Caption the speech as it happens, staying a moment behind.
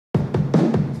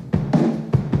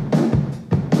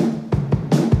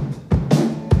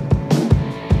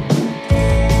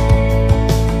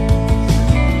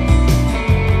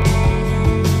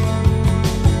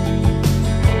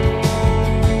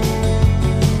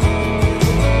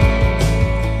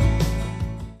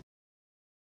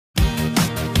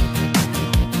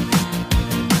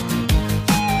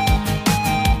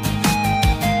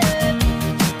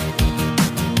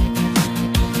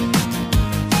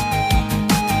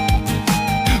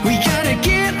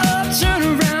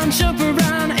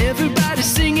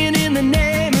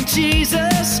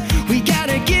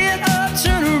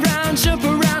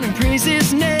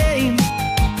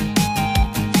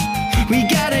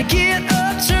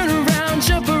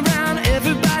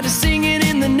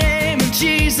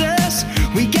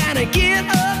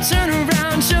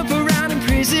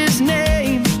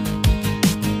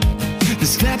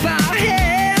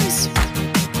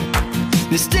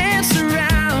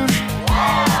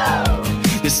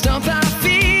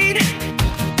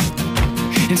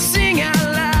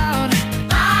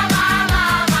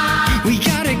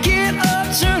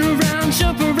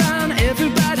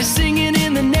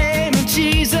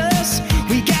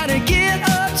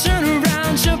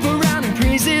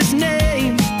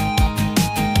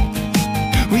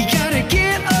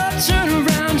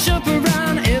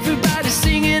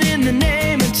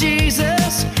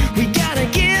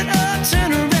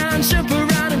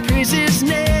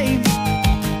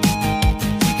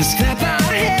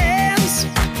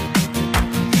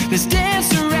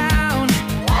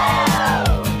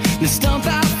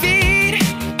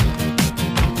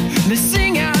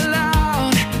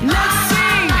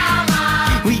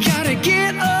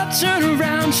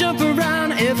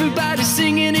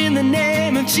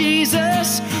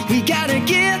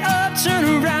get up, turn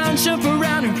around, jump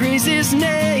around and praise His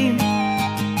name.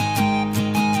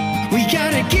 We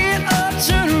gotta get up,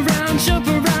 turn around, jump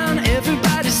around,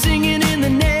 everybody singing in the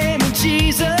name of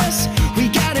Jesus. We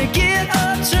gotta get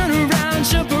up, turn around,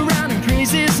 jump around and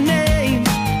praise His name.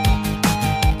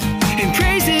 And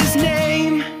praise His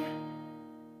name.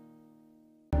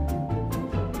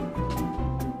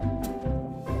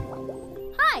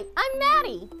 Hi, I'm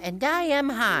Maddie. And I am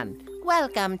Han.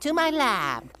 Welcome to my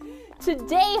lab.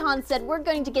 Today, Han said we're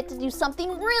going to get to do something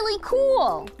really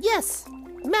cool. Yes.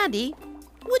 Maddie,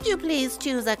 would you please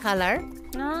choose a color?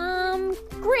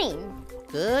 Green.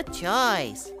 Good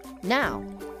choice. Now,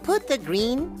 put the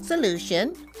green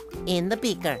solution in the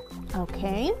beaker.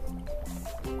 Okay.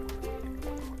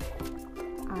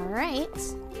 All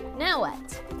right. Now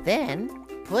what? Then,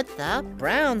 put the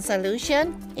brown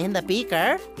solution in the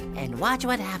beaker and watch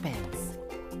what happens.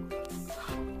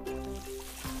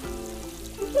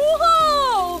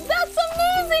 Whoa! That's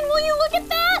amazing! Will you look at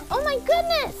that? Oh my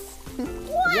goodness!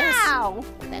 Wow!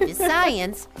 Yes, that is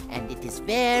science, and it is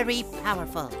very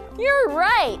powerful. You're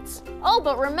right! Oh,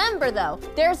 but remember though,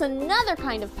 there's another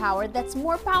kind of power that's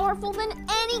more powerful than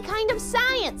any kind of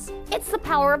science. It's the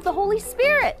power of the Holy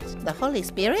Spirit. The Holy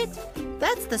Spirit?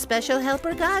 That's the special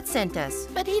helper God sent us,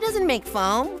 but He doesn't make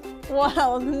foam.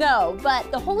 Well, no,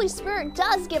 but the Holy Spirit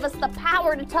does give us the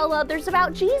power to tell others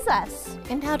about Jesus.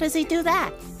 And how does He do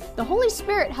that? The Holy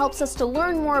Spirit helps us to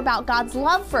learn more about God's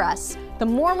love for us. The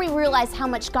more we realize how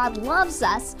much God loves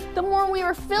us, the more we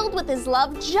are filled with His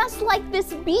love, just like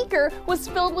this beaker was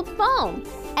filled with foam.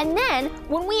 And then,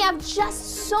 when we have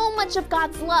just so much of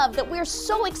God's love that we're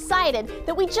so excited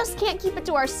that we just can't keep it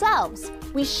to ourselves,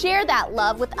 we share that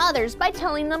love with others by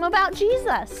telling them about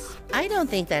Jesus. I don't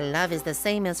think that love is the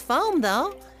same as foam,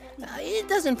 though. It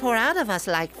doesn't pour out of us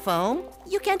like foam.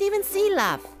 You can't even see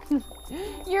love.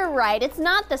 You're right, it's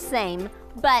not the same,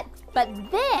 but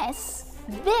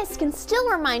this can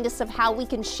still remind us of how we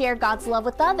can share God's love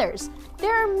with others.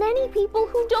 There are many people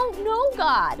who don't know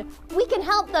God. We can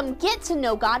help them get to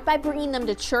know God by bringing them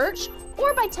to church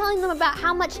or by telling them about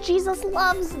how much Jesus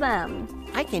loves them.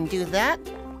 I can do that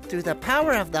through the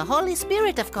power of the Holy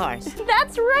Spirit, of course.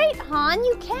 That's right, Han,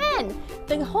 you can.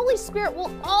 The Holy Spirit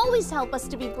will always help us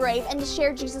to be brave and to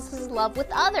share Jesus' love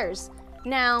with others.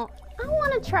 Now, I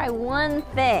want to try one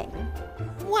thing.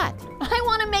 What? I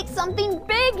want to make something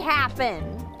big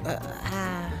happen.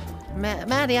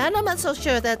 Maddie, I'm not so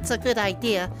sure that's a good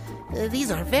idea.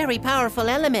 These are very powerful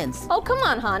elements. Oh, come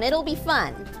on, Han, it'll be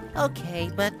fun.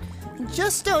 Okay, but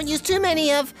just don't use too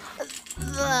many of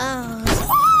those. Oh,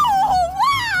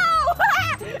 wow!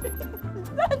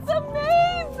 That's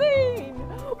amazing!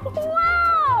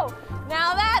 Wow!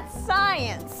 Now that's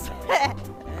science.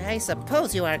 I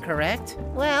suppose you are correct.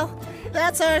 Well,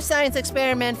 that's our science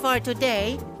experiment for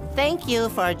today. Thank you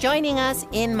for joining us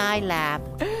in my lab.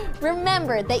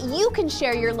 Remember that you can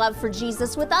share your love for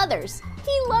Jesus with others.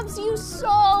 He loves you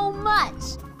so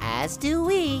much. As do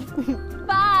we.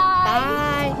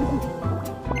 Bye. Bye.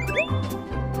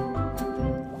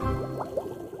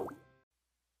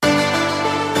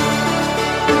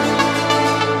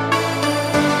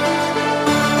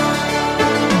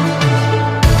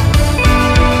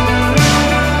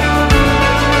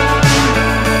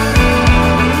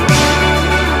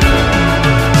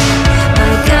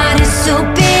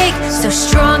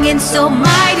 And so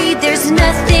mighty, there's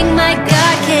nothing my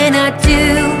God cannot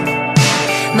do.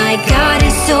 My God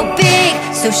is so big,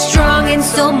 so strong and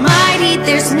so mighty,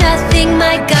 there's nothing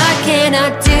my God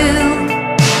cannot do.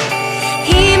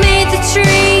 He made the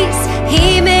trees,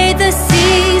 He made the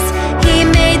seas, He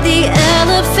made the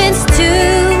elephants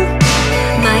too.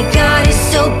 My God is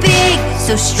so big,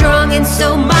 so strong and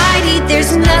so mighty,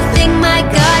 there's nothing my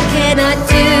God cannot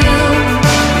do.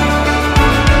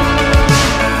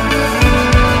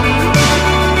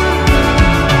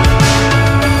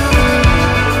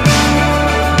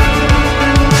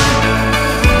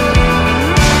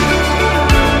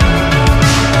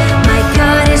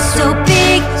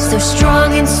 So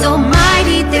strong and so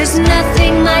mighty, there's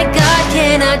nothing my God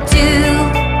cannot do.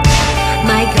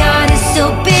 My God is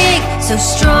so big, so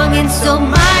strong and so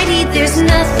mighty, there's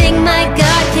nothing my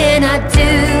God cannot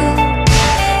do.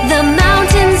 The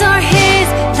mountains are His,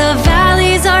 the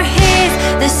valleys are His,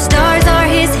 the stars are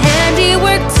His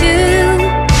handiwork too.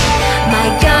 My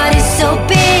God is so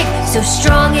big, so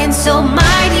strong and so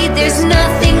mighty, there's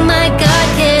nothing my God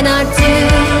cannot do.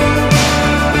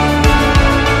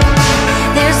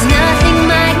 There's nothing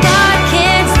my God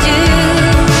can't do.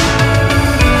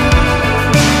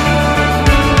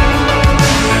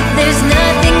 There's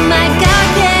nothing my God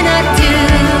cannot do.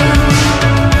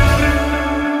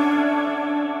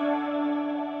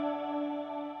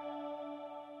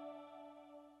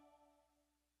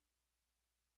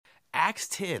 Acts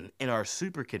 10 in our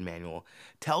Super Kid manual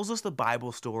tells us the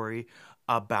Bible story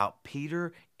about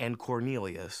Peter and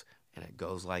Cornelius, and it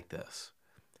goes like this.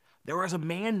 There was a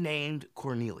man named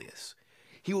Cornelius.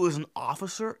 He was an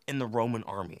officer in the Roman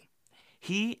army.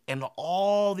 He and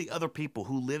all the other people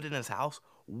who lived in his house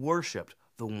worshiped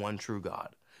the one true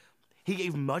God. He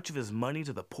gave much of his money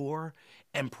to the poor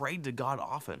and prayed to God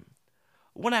often.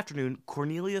 One afternoon,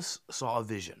 Cornelius saw a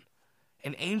vision.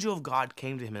 An angel of God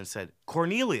came to him and said,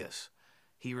 "Cornelius."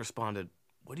 He responded,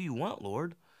 "What do you want,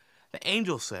 Lord?" The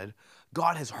angel said,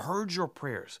 "God has heard your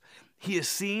prayers. He has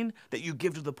seen that you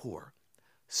give to the poor.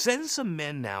 Send some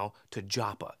men now to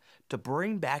Joppa to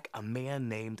bring back a man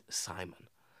named Simon."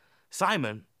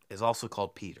 Simon is also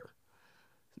called Peter.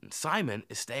 And Simon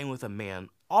is staying with a man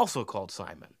also called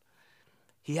Simon.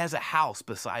 He has a house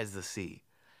beside the sea.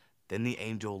 Then the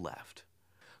angel left.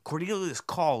 Cornelius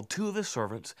called 2 of his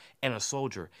servants and a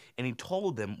soldier, and he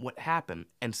told them what happened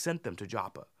and sent them to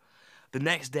Joppa. The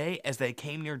next day, as they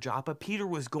came near Joppa, Peter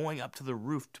was going up to the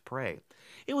roof to pray.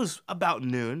 It was about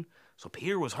noon, so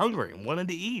Peter was hungry and wanted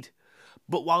to eat.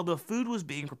 But while the food was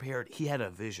being prepared, he had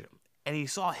a vision, and he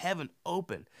saw heaven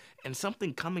open and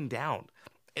something coming down.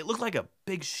 It looked like a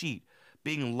big sheet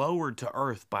being lowered to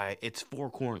earth by its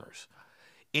 4 corners.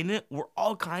 In it were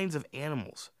all kinds of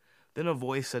animals. Then a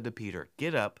voice said to Peter,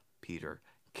 "Get up, Peter,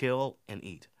 kill and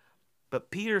eat."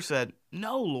 But Peter said,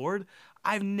 "No, Lord,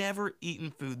 I've never eaten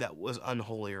food that was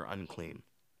unholy or unclean."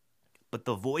 But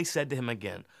the voice said to him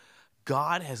again,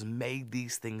 "God has made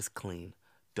these things clean.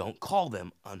 Don't call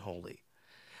them unholy."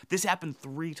 This happened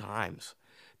 3 times.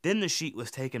 Then the sheet was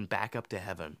taken back up to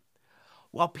heaven.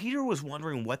 While Peter was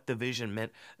wondering what the vision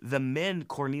meant, the men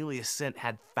Cornelius sent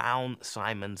had found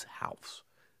Simon's house.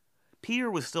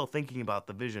 Peter was still thinking about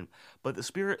the vision, but the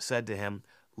Spirit said to him,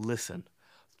 "Listen,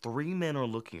 3 men are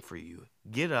looking for you.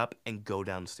 Get up and go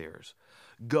downstairs.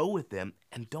 Go with them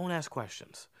and don't ask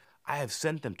questions. I have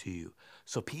sent them to you."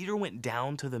 So Peter went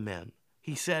down to the men.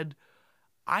 He said,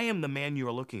 "I am the man you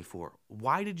are looking for.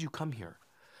 Why did you come here?"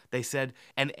 They said,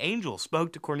 "An angel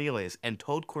spoke to Cornelius and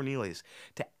told Cornelius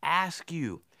to ask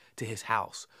you to his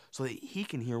house so that he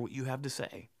can hear what you have to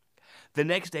say." The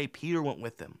next day, Peter went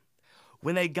with them.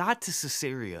 When they got to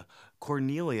Caesarea,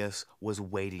 Cornelius was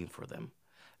waiting for them.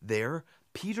 There,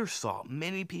 Peter saw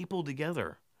many people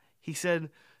together. He said,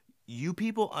 "You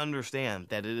people understand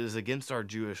that it is against our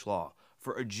Jewish law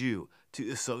for a Jew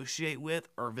to associate with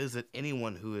or visit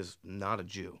anyone who is not a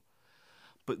Jew.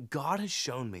 But God has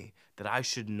shown me that I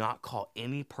should not call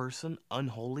any person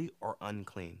unholy or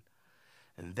unclean.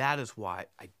 And that is why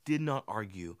I did not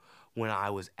argue when I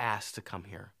was asked to come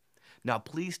here. Now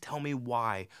please tell me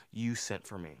why you sent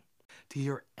for me, to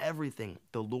hear everything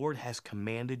the Lord has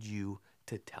commanded you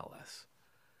to tell us."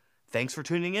 Thanks for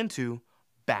tuning in to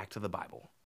Back to the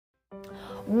Bible.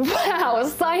 Wow,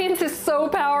 science is so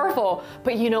powerful.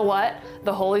 But you know what?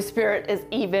 The Holy Spirit is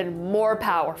even more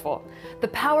powerful. The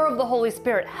power of the Holy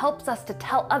Spirit helps us to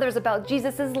tell others about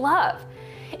Jesus' love.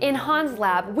 In Han's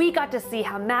lab, we got to see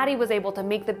how Maddie was able to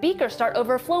make the beaker start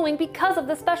overflowing because of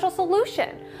the special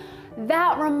solution.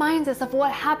 That reminds us of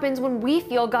what happens when we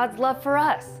feel God's love for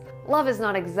us. Love is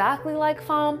not exactly like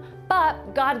foam,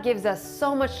 but God gives us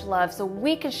so much love so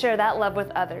we can share that love with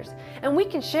others. And we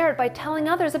can share it by telling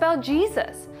others about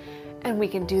Jesus. And we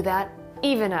can do that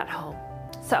even at home.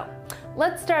 So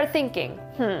let's start thinking,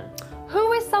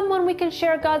 who is someone we can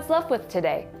share God's love with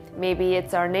today? Maybe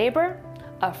it's our neighbor,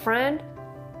 a friend,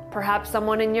 perhaps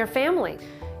someone in your family.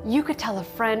 You could tell a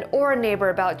friend or a neighbor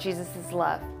about Jesus'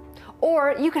 love.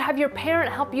 Or you could have your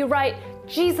parent help you write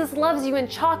 "Jesus loves you" in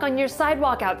chalk on your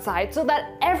sidewalk outside so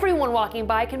that everyone walking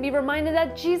by can be reminded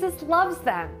that Jesus loves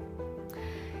them.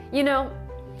 You know,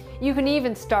 you can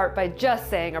even start by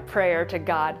just saying a prayer to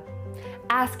God,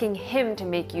 asking Him to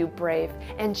make you brave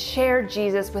and share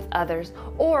Jesus with others,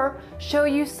 or show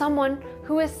you someone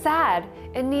who is sad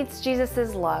and needs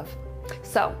Jesus' love.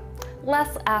 So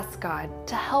let's ask God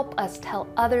to help us tell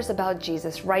others about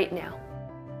Jesus right now.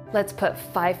 Let's put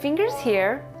 5 fingers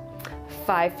here,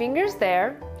 5 fingers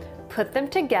there, put them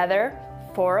together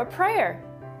for a prayer.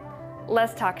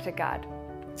 Let's talk to God.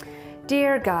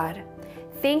 Dear God,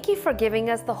 thank you for giving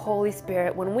us the Holy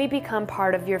Spirit when we become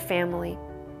part of your family.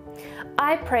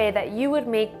 I pray that you would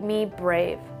make me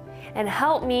brave and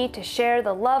help me to share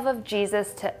the love of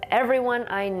Jesus to everyone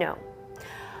I know.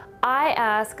 I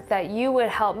ask that you would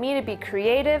help me to be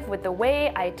creative with the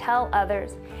way I tell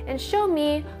others and show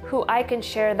me who I can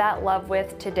share that love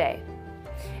with today.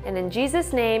 And in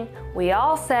Jesus' name, we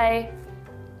all say,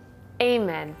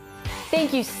 Amen.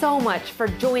 Thank you so much for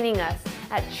joining us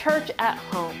at Church at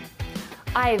Home.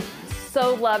 I've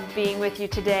so loved being with you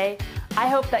today. I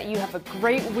hope that you have a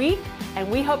great week, and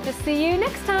we hope to see you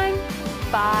next time.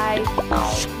 Bye.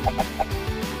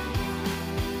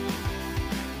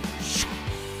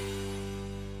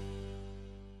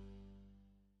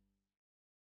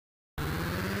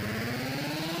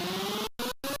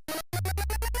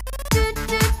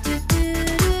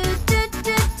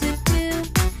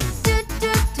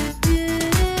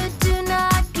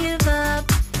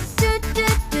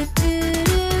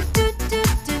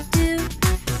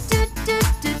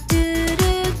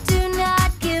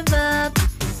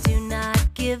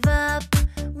 Give